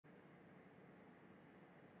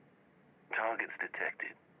Targets detected.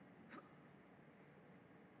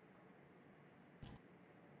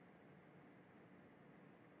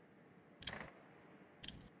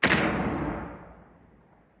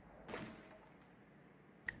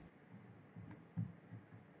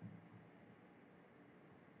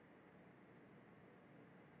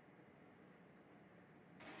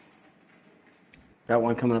 Got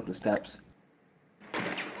one coming up the steps.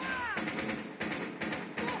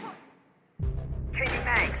 Changing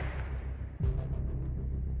mags.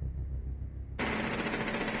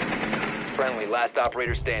 Friendly, last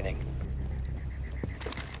operator standing.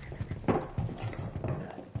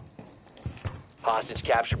 Hostage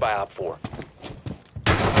captured by Op 4.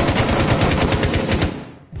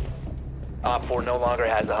 Op 4 no longer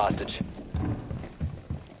has the hostage.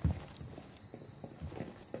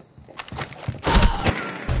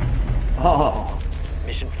 Oh.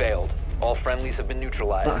 Mission failed. All friendlies have been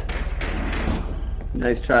neutralized.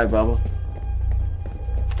 Nice try, Bubba.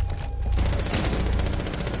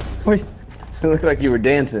 Wait, it looked like you were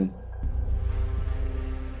dancing.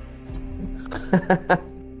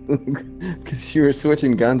 Because you were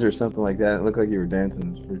switching guns or something like that. It looked like you were dancing.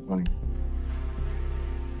 It was pretty funny.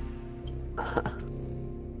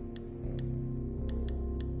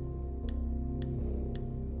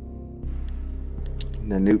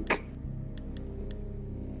 Nanook.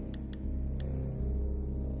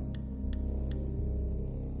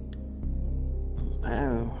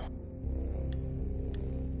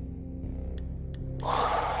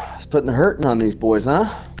 It's putting the hurting on these boys,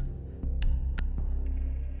 huh?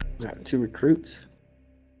 Got 2 recruits.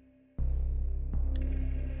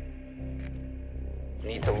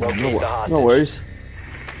 Need to locate the hostage. No worries.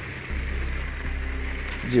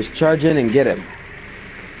 Just charge in and get him.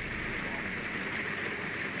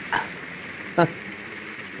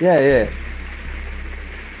 Yeah.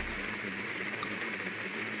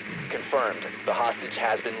 Confirmed. The hostage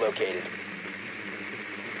has been located.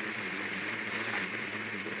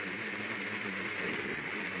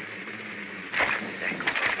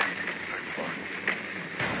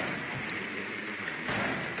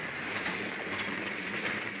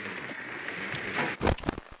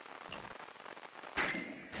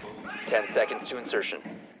 Seconds to insertion.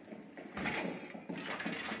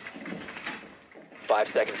 5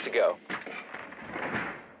 seconds to go.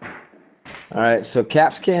 All right, so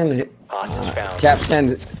Capscan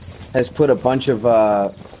has put a bunch of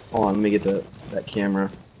hold on, let me get that camera.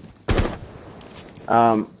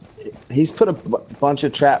 He's put a bunch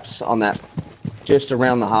of traps on that just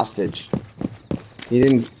around the hostage. He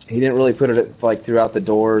didn't really put it like throughout the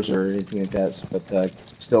doors or anything like that, but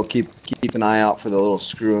still keep an eye out for the little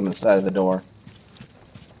screw on the side of the door.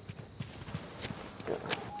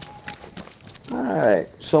 Alright,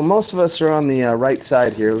 so most of us are on the right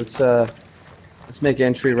side here. Let's make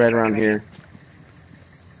entry right around here.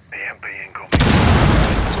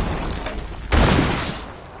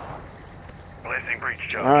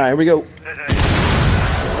 Alright, here we go.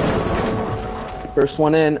 First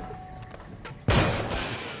one in.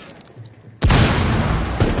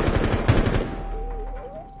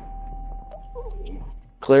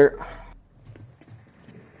 Clear.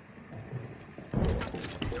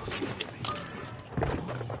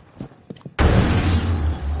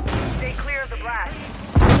 Stay clear of the blast.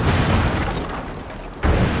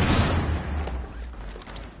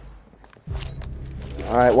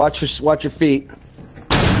 All right, watch your feet.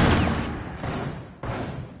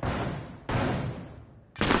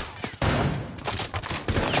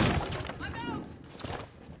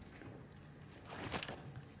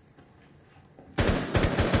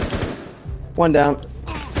 One down.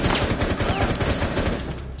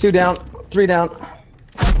 2 down. 3 down.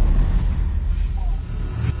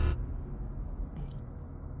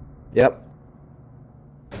 Yep.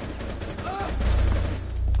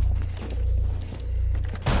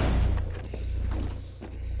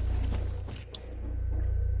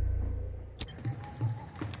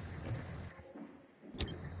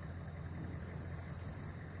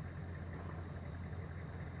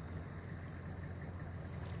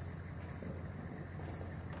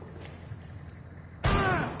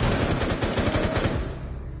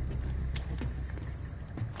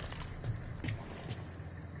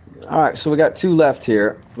 All right, so we got 2 left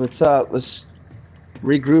here. Let's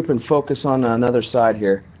regroup and focus on another side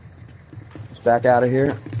here. Let's back out of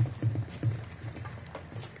here.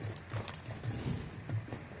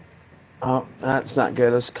 Oh, that's not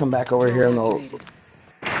good. Let's come back over here and let's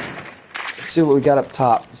see what we got up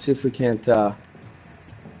top. Let's see if we can't. I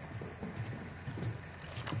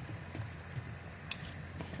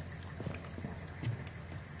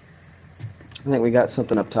think we got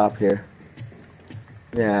something up top here.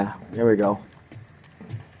 Yeah, there we go.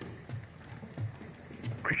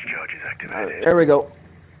 Breach charges activated. There we go.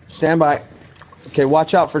 Stand by. Okay,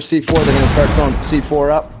 watch out for C4. They're going to start throwing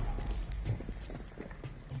C4 up.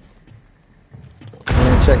 I'm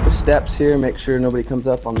going to check the steps here, make sure nobody comes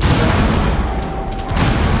up on the steps.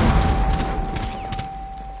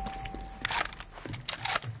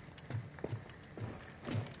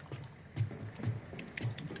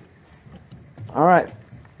 All right.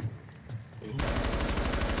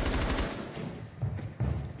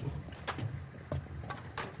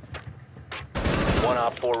 One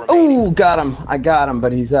op 4 remaining. Oh, got him. I got him,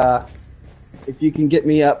 but he's if you can get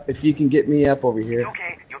me up, over here.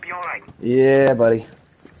 Okay, you'll be alright. Yeah, buddy.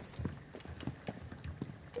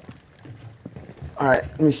 All right,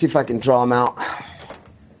 let me see if I can draw him out.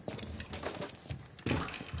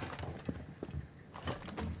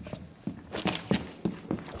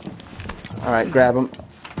 All right, grab him.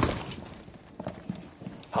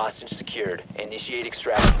 Hostage secured. Initiate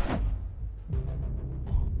extraction.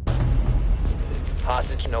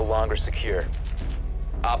 Hostage no longer secure.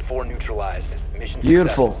 Op 4 neutralized. Mission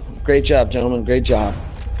Beautiful. successful. Great job, gentlemen. Great job.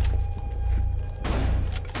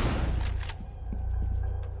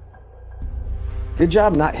 Good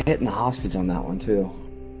job not hitting the hostage on that one, too.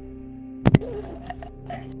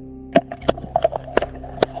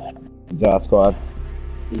 Good job, squad.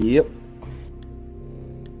 Yep.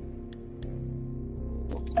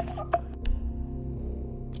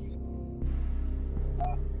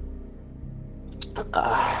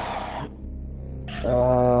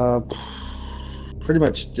 Pretty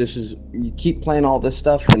much this is, you keep playing all this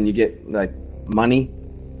stuff and you get like money,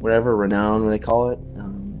 whatever, renown they call it,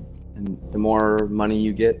 and the more money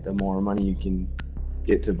you get, the more money you can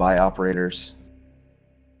get to buy operators.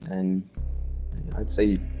 And I'd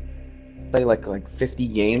say play like 50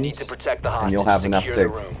 You games need to protect the hostage. and you'll have enough Secure the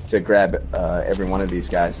room. to grab every one of these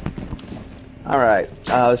guys. Alright,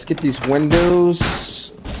 let's get these windows.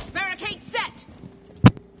 Barricade set!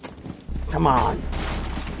 Come on.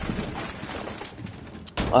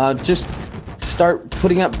 Just start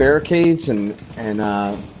putting up barricades and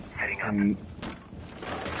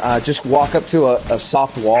just walk up to a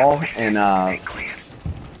soft wall and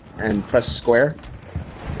press square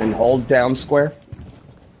and hold down square.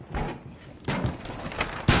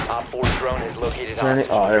 Op 4 drone is located on.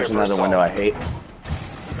 Oh, there's another window I hate.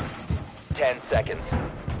 10 seconds.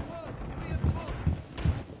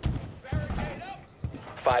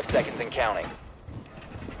 5 seconds and counting.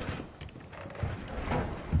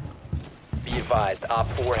 Be advised, Op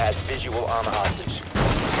 4 has visual on the hostage.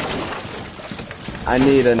 I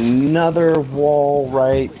need another wall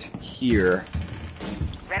right here.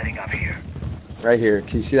 Running up here. Right here.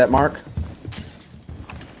 Can you see that mark?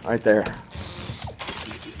 Right there.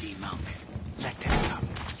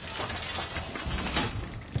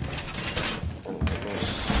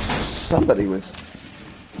 Somebody was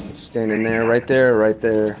standing there, right there, right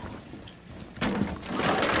there.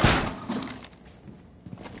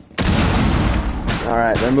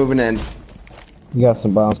 Alright, they're moving in. You got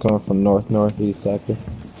some bombs coming from northeast sector.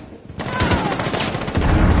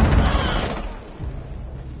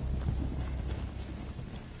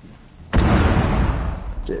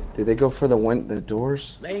 Did they go for the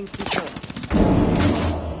doors? Laying C4.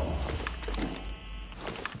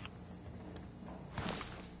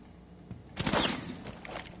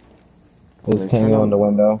 There's Tango in the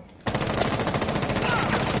window.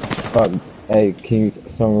 Hey, can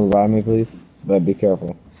someone revive me, please? But be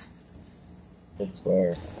careful. I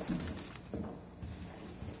swear.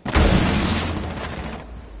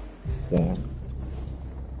 Damn.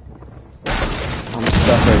 I'm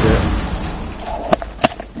stuck right here.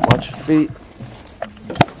 Watch your feet.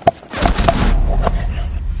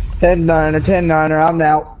 10-9er, 10-9er, I'm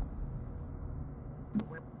out.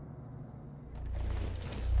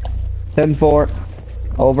 10-4.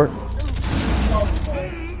 Over.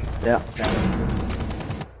 Yeah.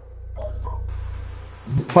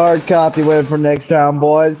 Hard copy, waiting for next time,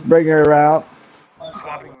 boys. Bring her around.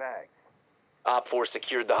 Swapping mag. Op 4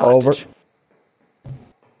 secured the hostage. Over.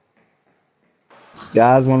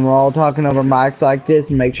 Guys, when we're all talking over mics like this,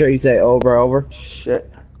 make sure you say over, over. Shit.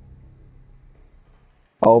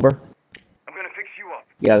 Over. I'm gonna fix you up.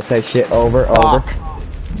 You gotta say shit over, over.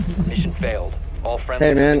 Mission failed. All friendlies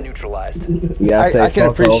Hey, man. have been neutralized. You gotta say I can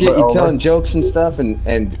fuck appreciate over, you over. telling jokes and stuff and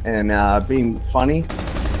being funny,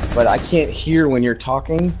 but I can't hear when you're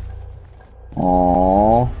talking.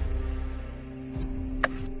 Aww.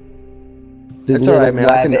 It's alright, man.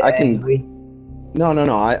 I can. Angry. No.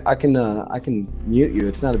 I can mute you.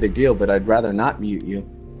 It's not a big deal, but I'd rather not mute you.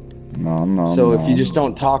 No. So if you just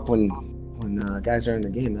don't talk when guys are in the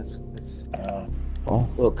game, that's Oh, A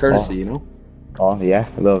little courtesy, you know? Oh, yeah,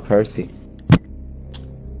 a little courtesy.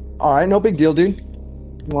 Alright, no big deal, dude.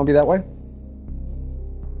 You wanna be that way?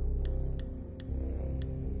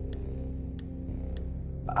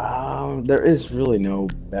 There is really no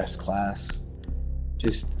best class.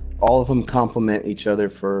 Just all of them complement each other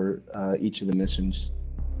for each of the missions.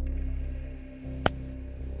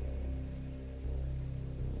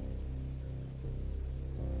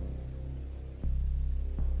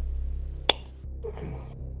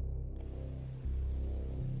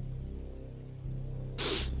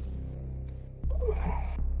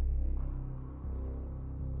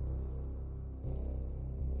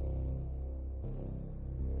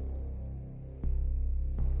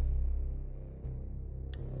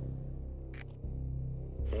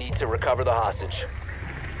 Need to recover the hostage.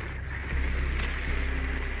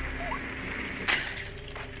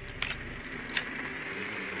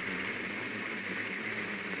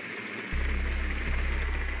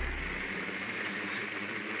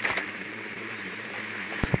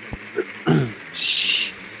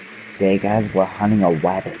 Hey guys, we're hunting a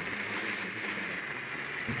rabbit.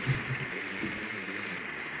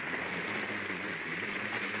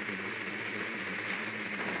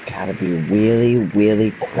 Gotta be really,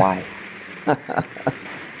 really quiet.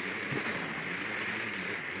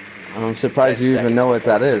 I'm surprised you even know what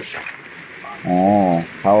that is. Oh,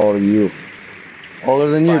 how old are you? Older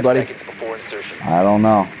than you, 5 buddy. seconds before insertion. I don't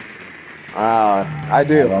know. I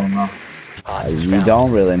do. I don't know. Hostage You found.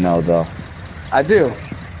 don't really know though. I do.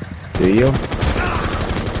 Do you?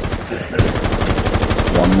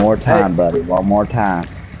 One more time, Hey. buddy. One more time.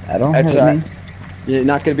 I don't That's hurt right. me. You're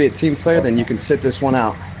not going to be a team player, then you can sit this one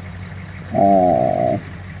out. Oh,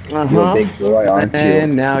 Uh-huh. you're a big boy, aren't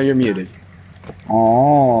And you? now you're muted.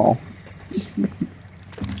 Oh.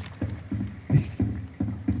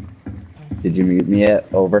 Did you mute me yet?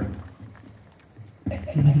 Over.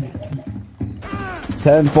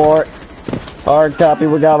 10-4. Hard copy.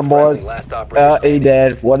 We got him, boys. Friendly, last operator. He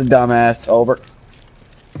dead. What a dumbass. Over.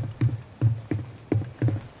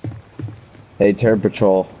 Hey, Turd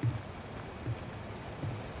Patrol.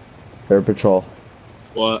 Turd Patrol.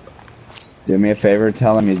 What? Do me a favor.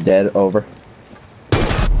 Tell him he's dead. Over.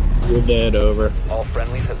 You're dead. Over. All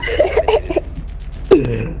friendlies have been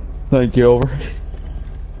eliminated. Thank you. Over.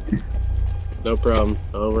 No problem.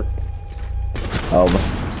 Over. Over.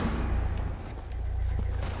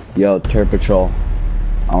 Yo, Turd Patrol.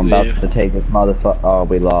 I'm about Yeah. to take this motherfucker. Oh,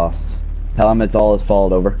 we lost. Tell him it's all his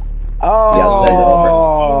fault. Over.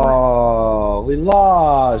 Oh, we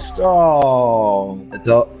lost. Oh.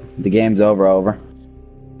 The game's over. Over.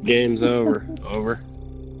 Game's over. Over.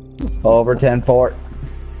 Over 10-4.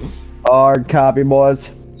 Hard copy, boys.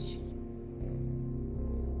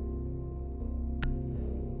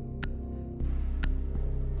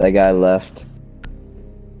 That guy left.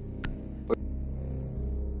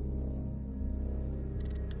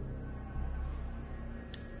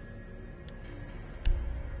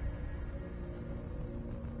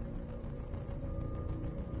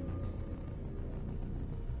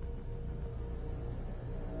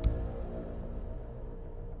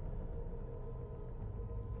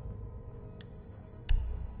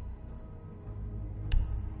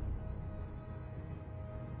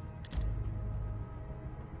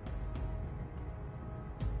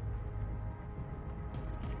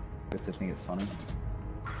 I just think it's funny.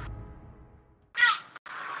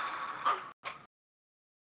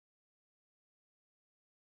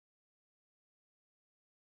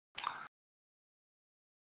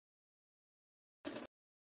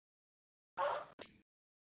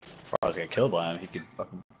 If I was gonna killed by him, he could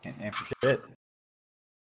fucking can't aim for shit.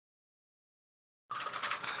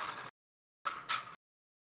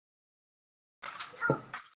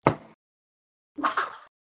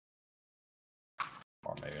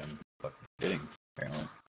 Or maybe I'm fucking kidding, apparently.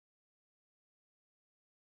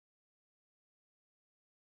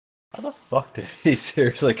 How the fuck did he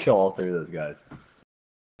seriously kill all three of those guys?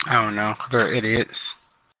 I don't know. They're idiots.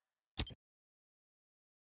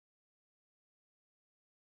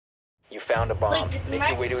 You found a bomb. Make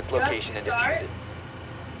your way to its location and defuse it.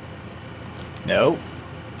 No,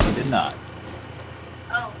 he did not.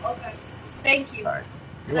 Oh, okay. Thank you. Alright,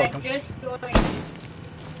 you're I welcome. just joined.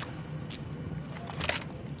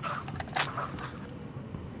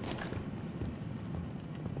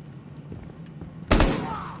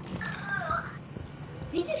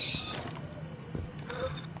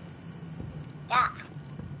 Yeah.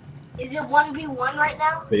 Is it 1v1 right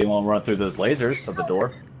now? But you won't run through those lasers at the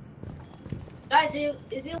door, Guys, is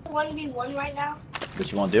it 1v1 right now? but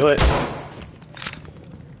you won't do it.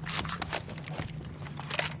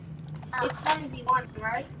 It's 1v1,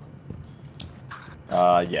 right?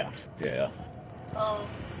 Yeah. Yeah. Oh.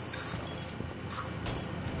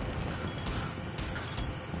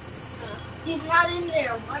 He's not in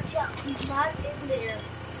there. Watch out. He's not in there.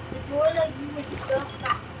 The door that you were just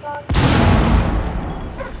knocked on.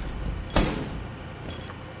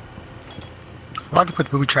 Why'd you put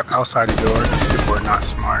the booby trap outside the door? These people are not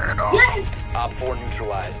smart at all. Yes! Op 4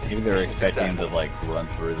 neutralized. Maybe they're expecting him to like run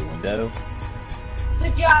through the window.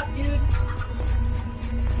 Good job, dude.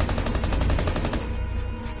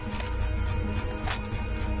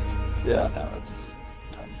 Yeah.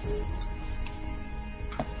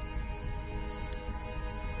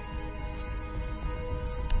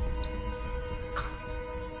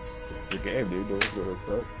 It's a game, dude. Don't go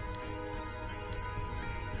upset.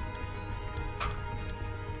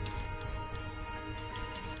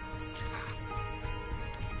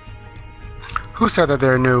 Who said that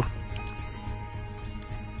they're new?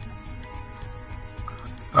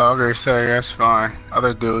 Oh, okay, so that's fine.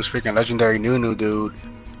 Other dude's freaking legendary new dude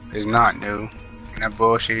is not new. And that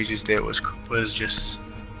bullshit he just did was just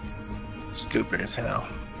stupid as hell.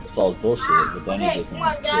 It's all bullshit, but then Okay, he just come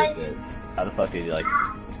on, guys. shit that how the fuck did he like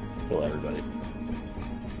kill everybody?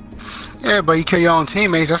 Yeah, but you kill your own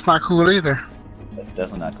teammates, that's not cool either. That's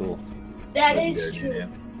definitely not cool. That Legendary is new true.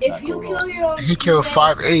 name. If Not you cool at all. kill your own He killed teammate-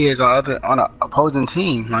 5 idiots on an opposing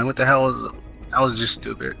team. Like, what the hell was that? Was just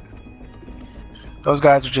stupid. Those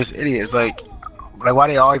guys are just idiots. Like why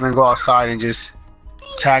they all even go outside and just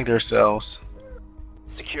tag themselves?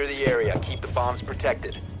 Secure the area. Keep the bombs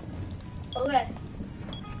protected. Okay.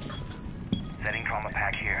 Setting trauma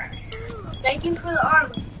pack here. Thank you for the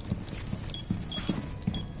armor.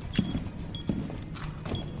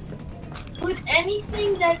 Put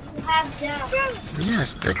anything that you have down. Yeah,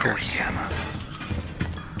 stickers.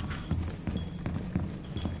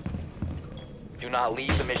 Do not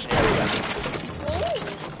leave the mission area.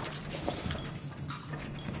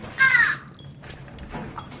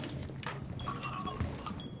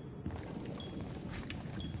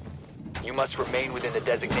 You must remain within the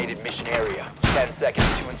designated mission area. 10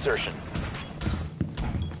 seconds to insertion.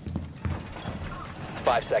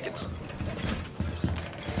 5 seconds.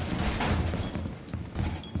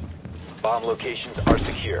 Bomb locations are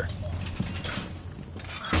secure.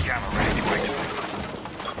 Gamma ready to activate.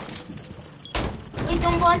 Wait,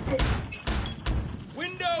 don't blast it.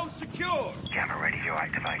 Window secure. Gamma ready to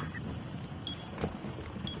activate.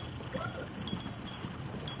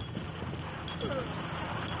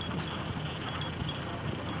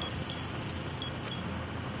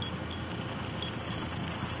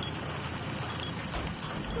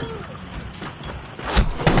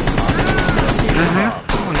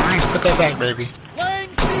 Oh, nice. Put that back, baby. Laying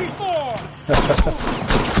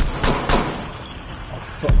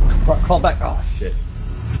C4. Call back. Oh shit.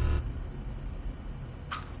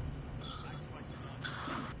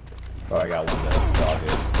 Oh, I got one there. It's all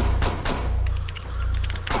good.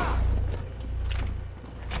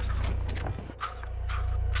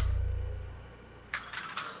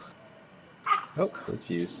 Oh, let's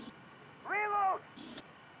use. Reload.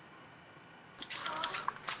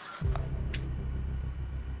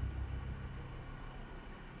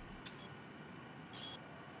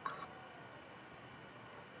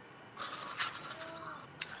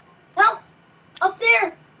 Help! Up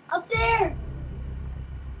there! Up there!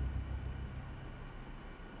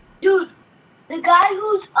 Dude, the guy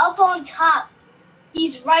who's up on top,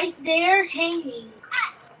 he's right there hanging.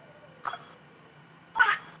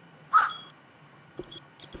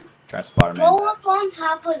 Try Spider-Man. Go up on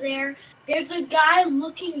top of there. There's a guy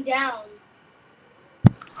looking down.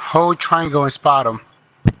 Hold triangle and spot him.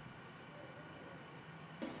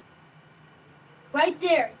 Right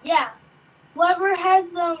there, yeah. Whoever has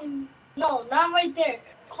no, not right there.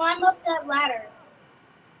 Climb up that ladder.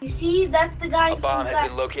 You see, that's the guy A bomb who's has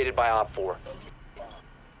been located by Op 4.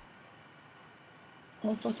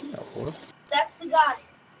 Oh, fuck yeah, boy. That's the guy.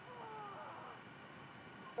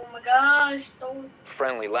 Oh my gosh, don't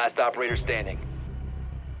Friendly, last operator standing.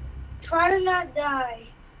 try to not die.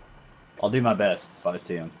 I'll do my best if I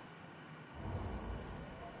see him.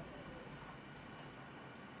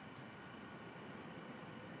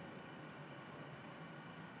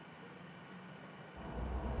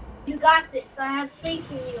 You got this. I have faith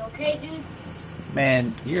in you, okay, dude?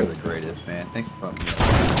 Man, you're the greatest, man. Thanks for putting me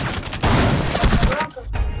You're welcome.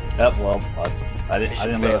 up. Well, I didn't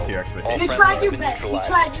live up to your All expectations. You friendly tried have your been best. You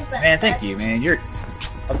neutralized. tried your best. Man, thank you, man.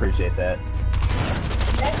 I appreciate that.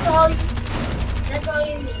 That's all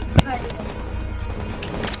you need. You tried your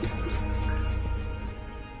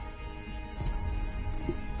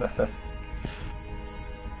best.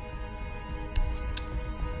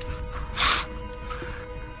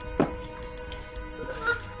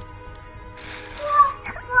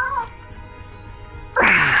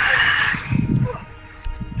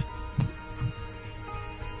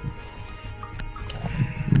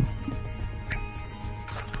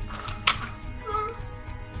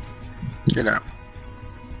 Get up.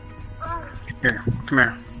 Here, come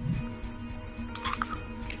here.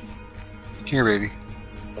 Here, baby.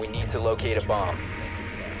 We need to locate a bomb.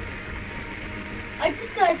 I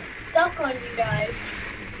just got stuck on you guys.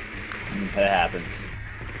 That happens.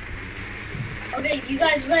 Okay, you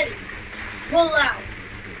guys ready? Roll out.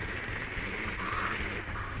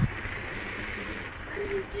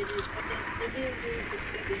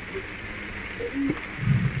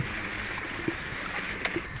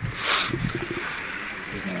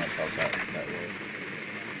 There's no one else that way.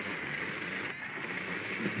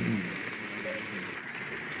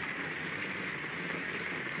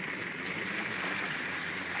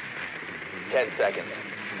 10 seconds.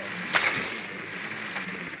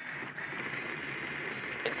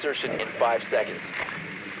 Insertion in 5 seconds.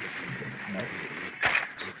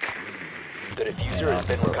 The diffuser has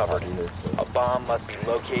been recovered. A bomb must be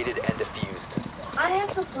located and defused. I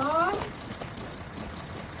have the bomb.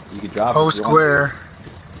 You can drop O it. square.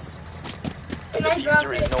 The Can I drop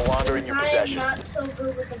diffuser it? is no longer in your I am possession. not so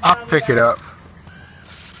good with the I'll bomb, pick it guys. up.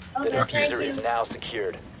 The Okay, thank diffuser you. is now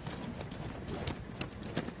secured.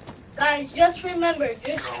 Guys, just remember,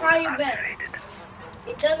 just try your best.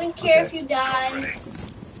 It doesn't care if you die.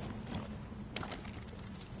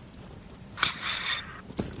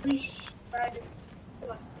 Please try to. Come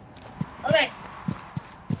on. Okay.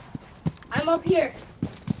 I'm up here.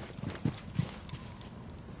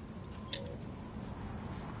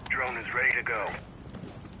 Drone is ready to go.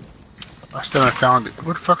 I still haven't found it.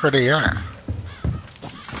 Where the fuck are they at?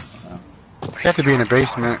 They have to be in the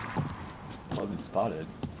basement. Well, been spotted.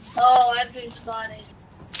 Oh, I've been spotted.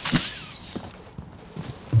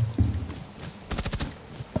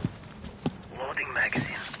 Loading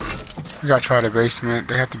magazine. We gotta try the basement.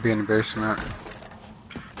 They have to be in the basement.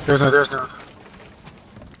 There's no.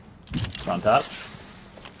 It's on top.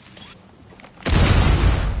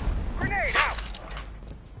 Grenade out!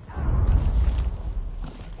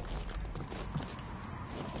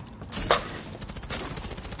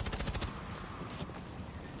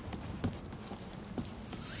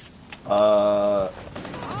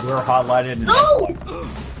 We're highlighted in No!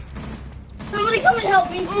 Somebody come and help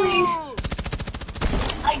me, please.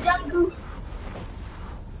 I done goofed.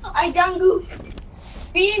 I done goofed.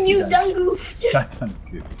 Me and you done goofed. Shotgun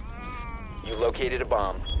scoop. You located a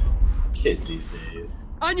bomb. Kids these days.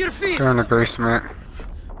 On your feet! They're in the basement.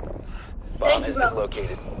 Bomb Thank has you, been bro.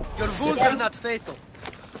 located. Your wounds are not fatal.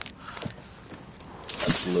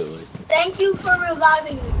 Absolutely. Thank you for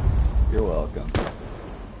reviving me. You're welcome.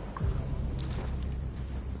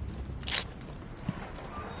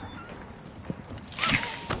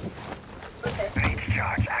 Okay. Range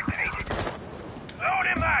charge activated.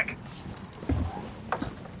 Loading mag!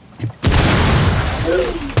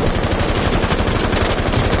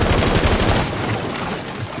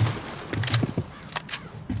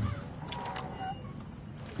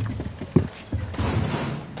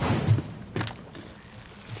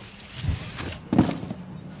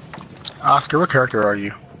 Oscar, what character are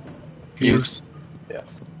you? Hughes. Yeah.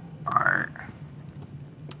 Alright.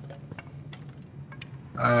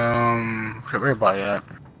 Where everybody at?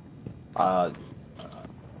 No,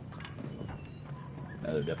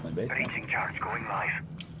 they're definitely basement. Breaching charge going live.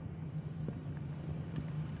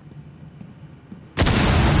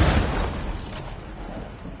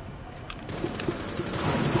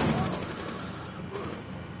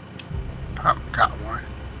 Oh, got one.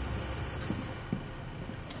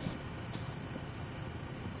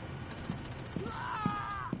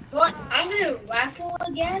 What? I'm gonna raffle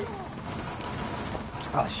again?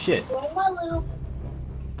 Oh shit. Roll my little.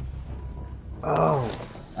 Oh.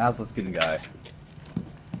 That's what's good guy.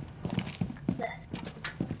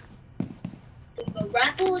 Go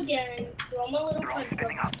raffle again. Roll my little Drone punch.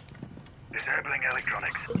 spinning up. Disabling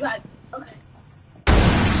electronics. Drive. Okay.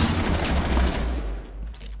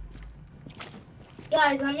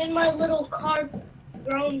 Guys, I'm in my little car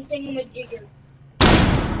drone thingamajigger.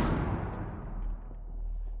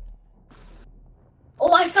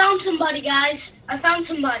 Oh, I found somebody, guys. I found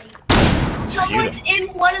somebody. Someone's in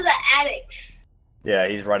one of the attics. Yeah,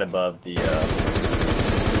 he's right above the thing.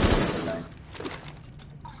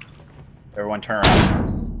 Everyone turn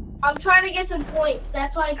around. I'm trying to get some points.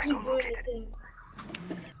 That's why I keep doing this thing.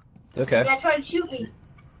 Okay. Yeah, trying to shoot me.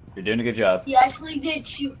 You're doing a good job. He actually did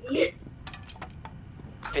shoot me.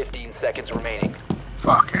 15 seconds remaining.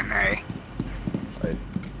 Fucking A.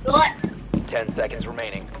 What? 10 seconds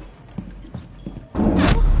remaining.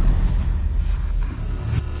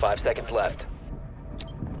 5 seconds left.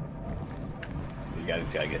 You guys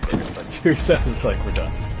gotta get there. It's like 2 seconds, like we're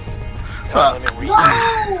done. Time limit reached.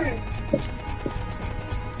 No!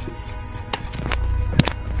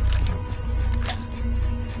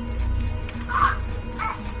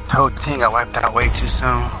 whole team got wiped out way too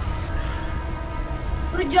soon.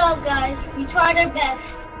 Good job, guys. We tried our best.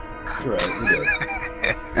 You're right, we did.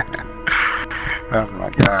 Oh my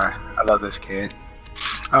god, I love this kid.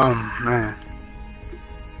 Oh man.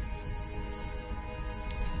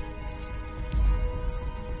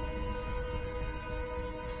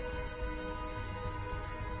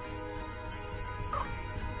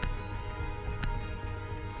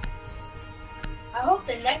 I hope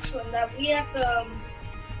the next one that we have to.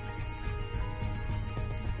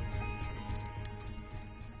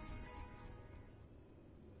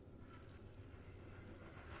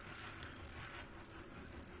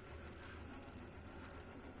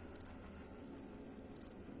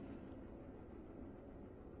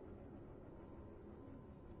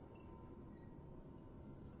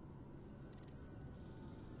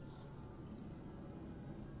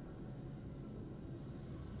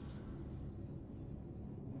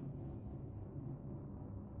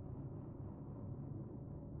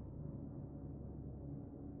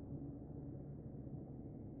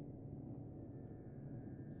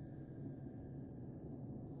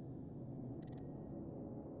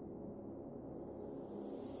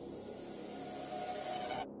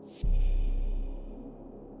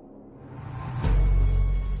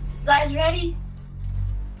 Guys, ready?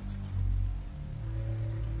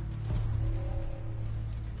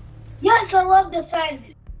 Yes, I love the fence.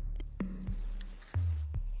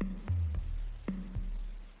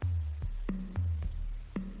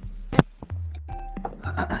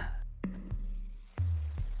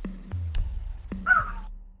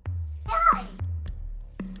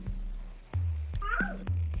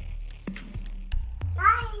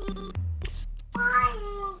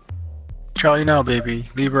 Charlie, no, baby.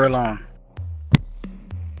 Leave her alone.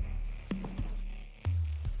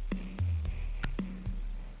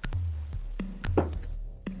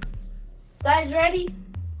 Guys, ready?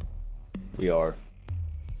 We are.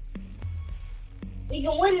 We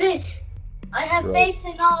can win this. I have Right. faith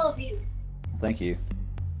in all of you. Thank you.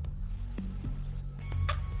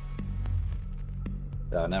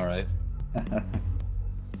 Yeah, now right.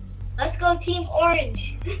 Let's go Team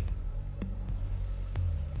Orange.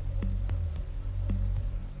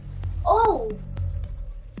 Oh!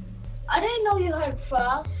 I didn't know you had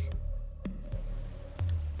frost.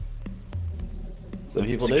 Some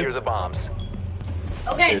people Secure do. the bombs.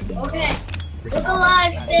 Okay, okay. Look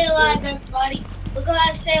alive, stay alive, everybody. Look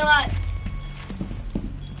alive, stay alive.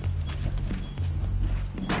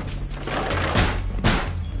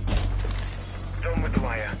 Done with the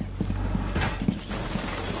wire.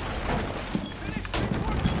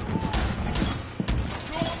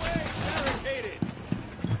 Doorway barricaded.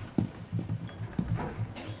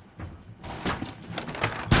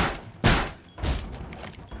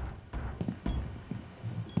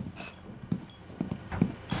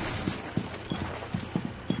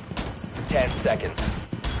 10 seconds.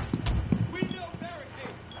 Window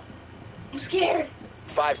barricaded. I'm scared.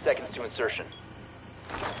 5 seconds to insertion.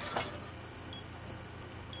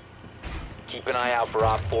 Keep an eye out for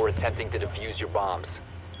Op 4 attempting to defuse your bombs.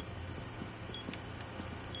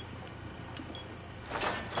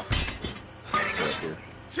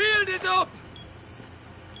 Shield is up.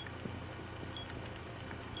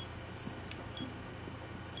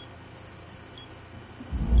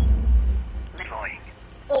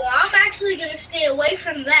 Oh, I'm actually gonna stay away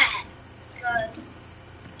from that. Cause...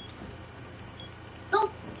 Oh.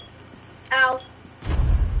 Ow.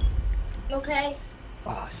 Okay.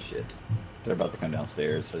 Oh shit. They're about to come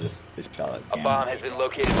downstairs, so just shot at A bomb has been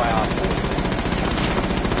located by Op 4.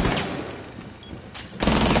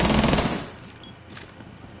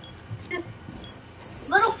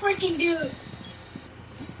 Little freaking dude.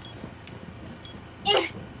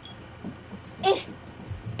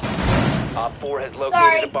 Op 4 has located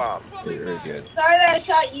Sorry. a bomb. You're good. Sorry that I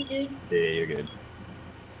shot you, dude. Yeah, you're good.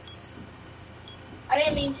 I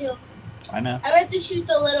didn't mean to. I know. I meant to shoot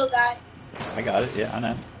the little guy. I got it. Yeah, I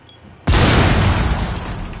know.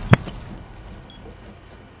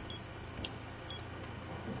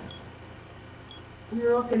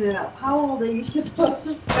 You're looking it up. How old are you supposed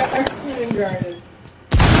to start kindergarten?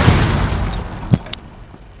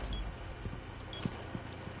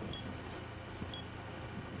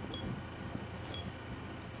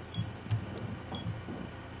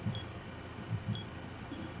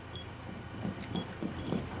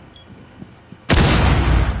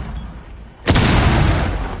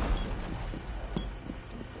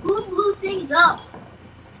 Who blew things up?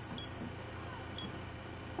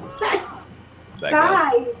 That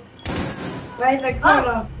guy. Guys, by the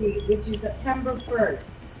cutoff date, which is September 1st.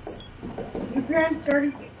 You parents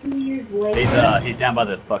started 2 years later. He's down by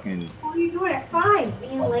the fucking. What are you doing at 5?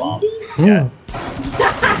 Being lazy? Yeah.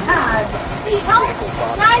 Help!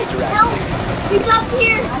 Guys, help! He's up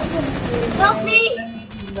here! Help me!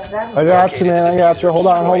 I got you, man. I got you. Hold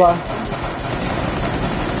on.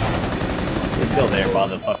 He's still there by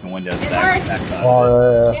the fucking windows. It hurts.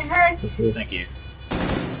 Oh, It hurts. Thank you.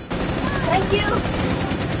 Thank you.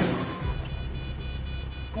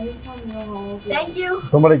 Thank you.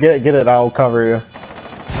 somebody get it. I'll cover you.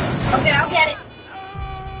 Okay, I'll get it.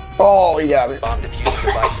 Oh, you got it. Bomb diffuser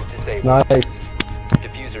device is disabled. Nice.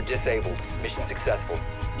 Diffuser disabled. Mission successful.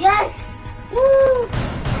 Yes! Woo!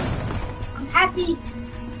 I'm happy.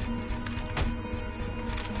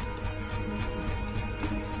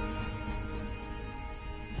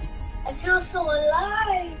 I feel so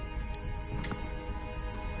alive.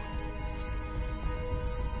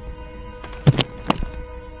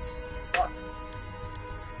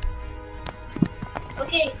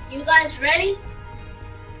 Okay, you guys ready?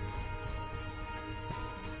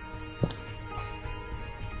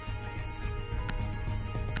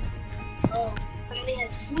 Oh, somebody has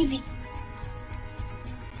Newbie.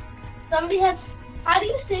 Somebody has. How do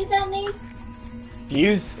you say that name?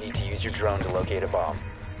 Fuse? Need to use your drone to locate a bomb.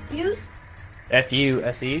 Fuse?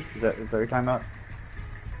 F-U-S-E? Is that what you're talking about?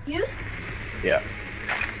 Fuse? Yeah.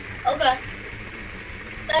 Okay.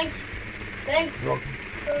 Thanks. Thanks. You're welcome.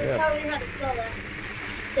 So Yeah. probably how to spell that.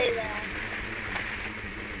 Say that.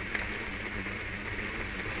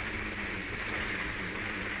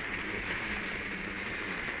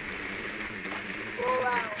 Roll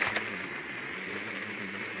out.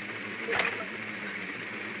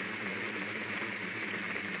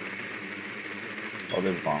 Oh,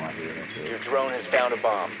 there's a bomb right here. Your drone has found a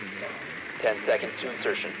bomb. 10 seconds to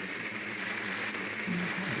insertion.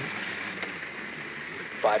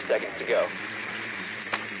 5 seconds to go.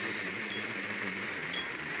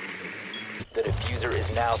 The diffuser is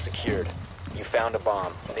now secured. You found a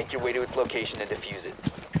bomb. Make your way to its location and defuse it.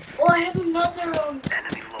 Oh, I have another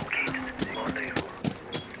Enemy located. Rendezvous.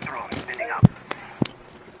 Drone spinning up.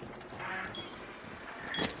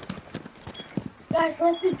 Guys,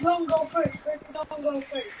 let the drone go first. Let the drone go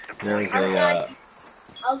first. There's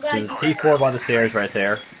I'll guide you. there's a T4 by the stairs right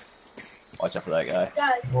there. Watch out for that guy.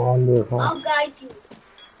 Guys, Wonderful. I'll guide you.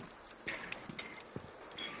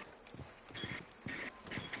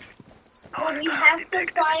 Oh, we have to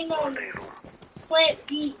find plant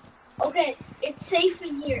B. Okay, it's safe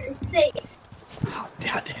in here. It's safe. Oh,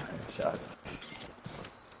 God damn it. Shot.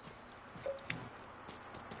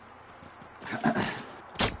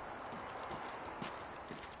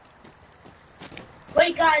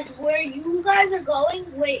 Wait, guys, where you guys are going?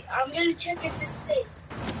 Wait, I'm gonna check if it's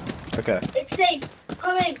safe. Okay. It's safe.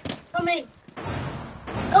 Come in. Come in.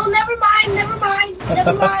 Oh, never mind. Never mind.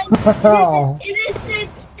 Never mind. It isn't.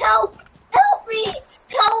 Help! Help me!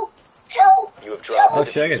 Help! Help! You have dropped Oh,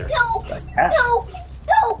 the shit. diffuser. Help! Cat. Help!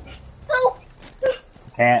 Help! Help!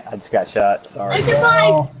 Can't. I just got shot. I Sorry.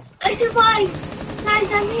 survived! I survived! Guys,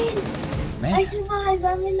 I'm in! Man. I survived!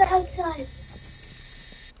 I'm in the outside!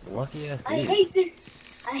 Lucky ass I dude. hate this!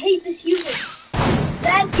 I hate this human!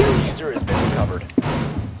 Bad human! Diffuser has been recovered.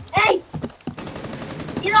 Hey!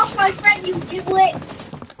 Get off my friend, you giblet!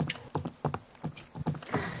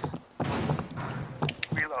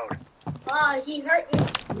 Reload. Ah, he hurt me.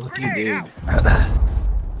 Lucky dude.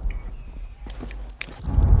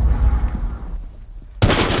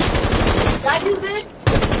 Did I do good?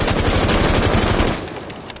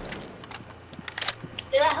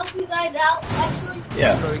 Did I help you guys out, actually?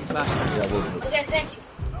 Yeah. Throwing flashbang. Yeah, those are the- Okay, thank you.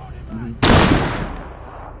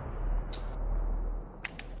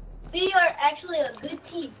 We are actually a good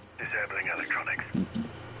team. Disabling electronics.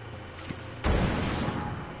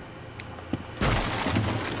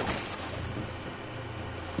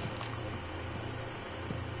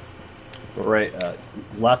 But right,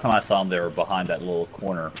 last time I saw them, they were behind that little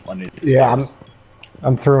corner. Yeah,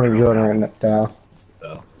 I'm throwing a gun right now.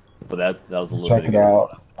 So, but that was a little Check bit it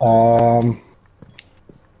out. Hold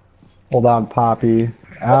on, Poppy.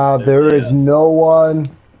 There is no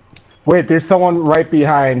one. Wait, there's someone right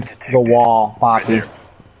behind the wall, Poppy.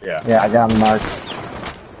 Yeah. Yeah, I got him marked.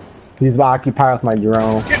 He's occupied with my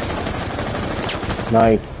drone.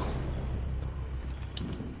 Nice.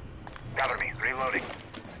 Cover me. Reloading.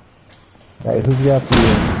 Right, who's got the?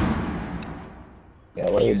 Yeah,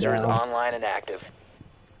 lay it Diffuser is down. online and active.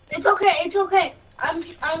 It's okay, it's okay. I'm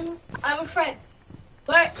a friend.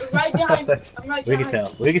 But right behind you. I'm right We behind can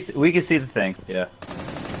tell. We can see the thing. Yeah.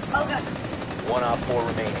 you. Okay. 1 op 4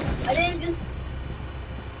 remaining. I didn't just.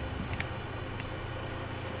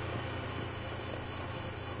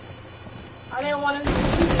 I didn't want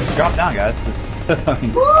to. Drop down, guys.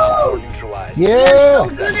 Woo! Neutralized. You're Yeah! so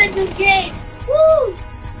good at this game. Woo!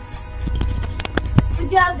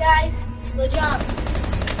 Good job, guys. Good job.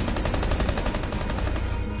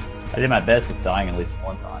 I did my best with dying at least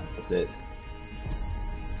one time. That's it.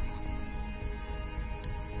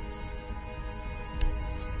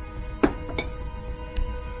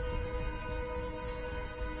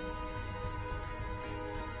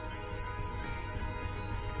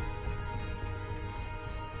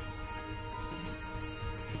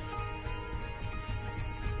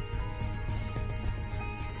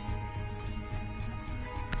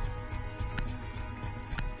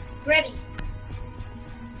 Ready.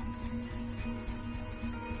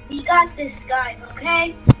 We got this, guys,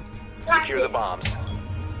 okay? Got Secure the this. bombs.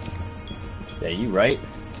 Yeah, you right?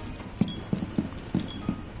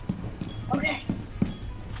 Okay.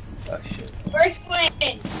 Oh shit. First plan.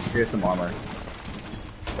 Here's some armor.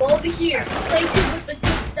 Go over here. Place it with the good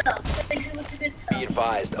stuff. Place it with the good Be stuff.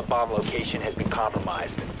 advised, a bomb location has been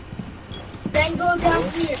compromised. Then go down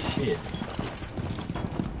here. Shit.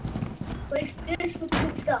 Place this with the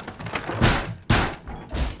good stuff.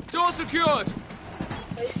 Door secured.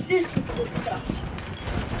 Place this with the good stuff.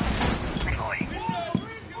 Place this.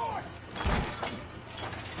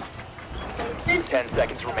 10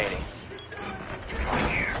 seconds remaining.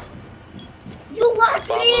 You locked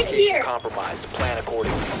Bomb me in location here. compromised. Plan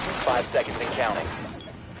accordingly. 5 seconds and counting.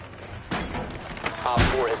 Op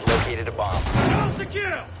 4 has located a bomb. Door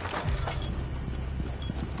secure.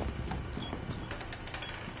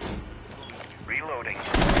 Reloading.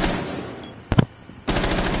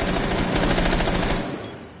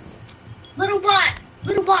 Little bot.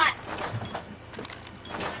 Little bot.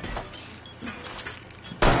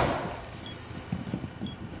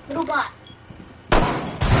 Little bot.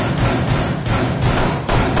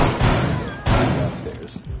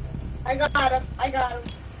 Downstairs. I got him. I got him.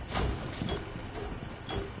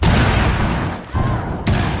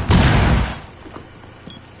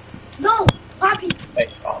 No, Poppy. Hey,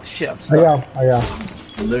 oh shit, I'm I stuck.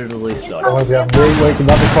 am. Literally Oh, stuck. yeah. Wait,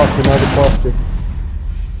 another cluster.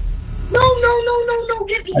 No,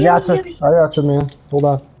 get me. I got you, man. Hold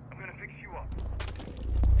on. I'm gonna fix you up.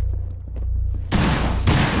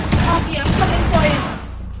 Poppy, I'm coming for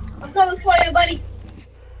you. I'm coming for you, buddy.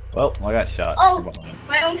 Well, I got shot. Oh, from behind.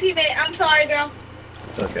 my own teammate. I'm sorry, girl.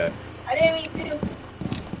 It's okay. I didn't mean to.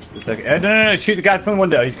 It's okay. No, shoot the guy from the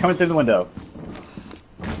window. He's coming through the window.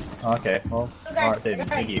 Okay, well, Okay, alright, David, okay.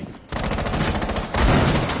 thank you.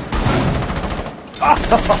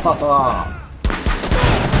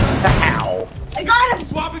 Ow! I got him.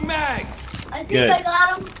 Swapping mags. I think Good. I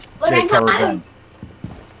got him, but I Good, cover got him. gun.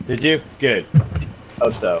 Did you? Good.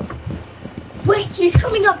 Hope so. Wait, he's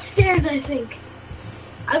coming upstairs, I think.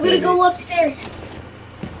 I'm gonna Maybe. go upstairs.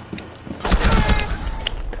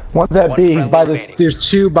 What's that One B? friendly By the remaining. there's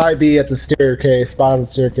two by B at the staircase. Bottom of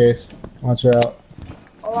the staircase. Watch out.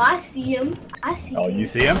 Oh, I see him. I see Oh, him. you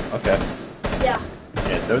see him? Okay. Yeah.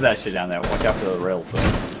 Yeah, throw that shit down there. Watch out for the rails, though.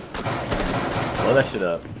 Blow that shit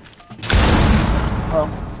up. Well,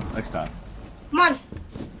 next time. Come on.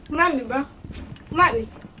 Come at me, bro. Come at me.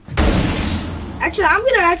 Actually, I'm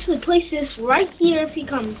gonna actually place this right here if he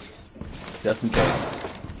comes. Just in case.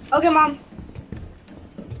 Okay, Mom.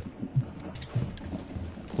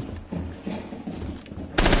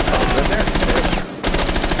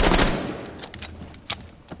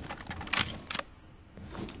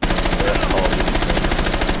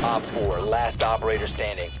 Op 4, last operator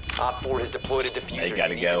standing. Op 4 has deployed a diffuser. Yeah, you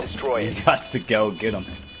gotta need go. to destroy it. You got to go get him.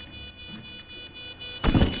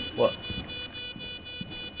 What?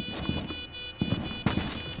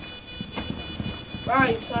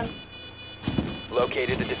 Alright, son.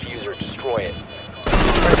 Located the diffuser. Destroy it.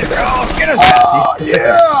 Oh, get his ass!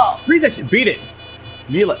 Yeah! Beat that shit. Beat it.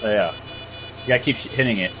 Kneel it. Yeah. You gotta keep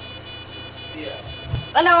hitting it.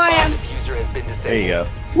 I know I The am. diffuser has been disabled. There you go.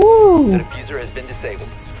 Woo! The diffuser has been disabled.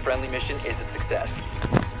 Friendly mission is a success.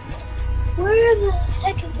 Where the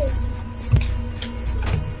heck is it?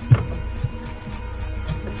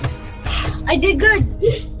 I did good.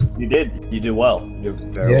 You did. You did well. You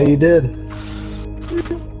did very Yeah, well. you did.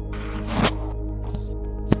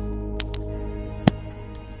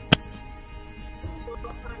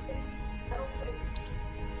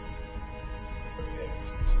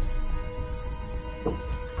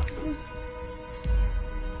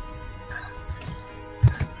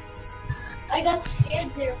 I got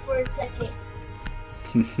scared there for a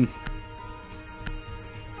second.